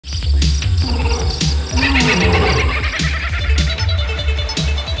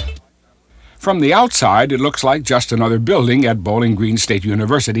From the outside, it looks like just another building at Bowling Green State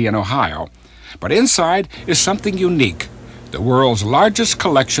University in Ohio. But inside is something unique, the world's largest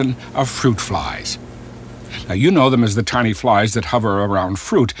collection of fruit flies. Now, you know them as the tiny flies that hover around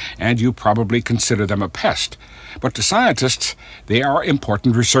fruit, and you probably consider them a pest. But to scientists, they are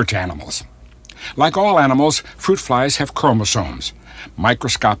important research animals. Like all animals, fruit flies have chromosomes,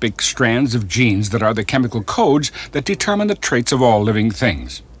 microscopic strands of genes that are the chemical codes that determine the traits of all living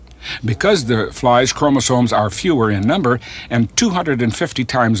things. Because the fly's chromosomes are fewer in number and 250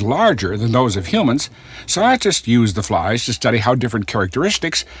 times larger than those of humans, scientists use the flies to study how different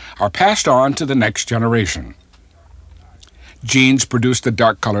characteristics are passed on to the next generation. Genes produce the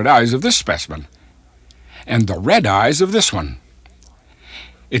dark-colored eyes of this specimen, and the red eyes of this one.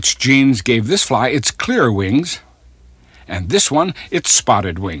 Its genes gave this fly its clear wings, and this one its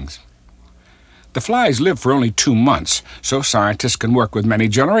spotted wings. The flies live for only 2 months, so scientists can work with many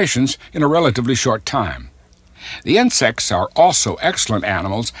generations in a relatively short time. The insects are also excellent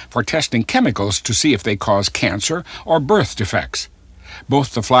animals for testing chemicals to see if they cause cancer or birth defects.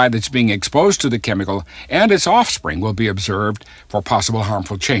 Both the fly that's being exposed to the chemical and its offspring will be observed for possible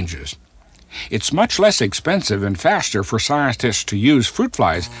harmful changes. It's much less expensive and faster for scientists to use fruit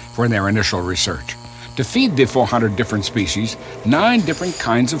flies for their initial research. To feed the 400 different species, 9 different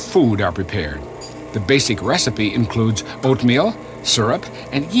kinds of food are prepared. The basic recipe includes oatmeal, syrup,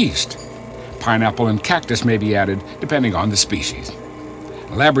 and yeast. Pineapple and cactus may be added depending on the species.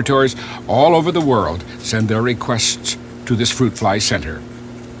 Laboratories all over the world send their requests to this fruit fly center.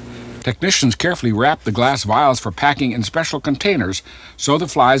 Technicians carefully wrap the glass vials for packing in special containers so the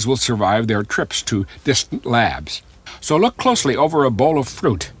flies will survive their trips to distant labs. So look closely over a bowl of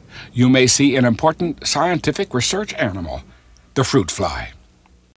fruit. You may see an important scientific research animal, the fruit fly.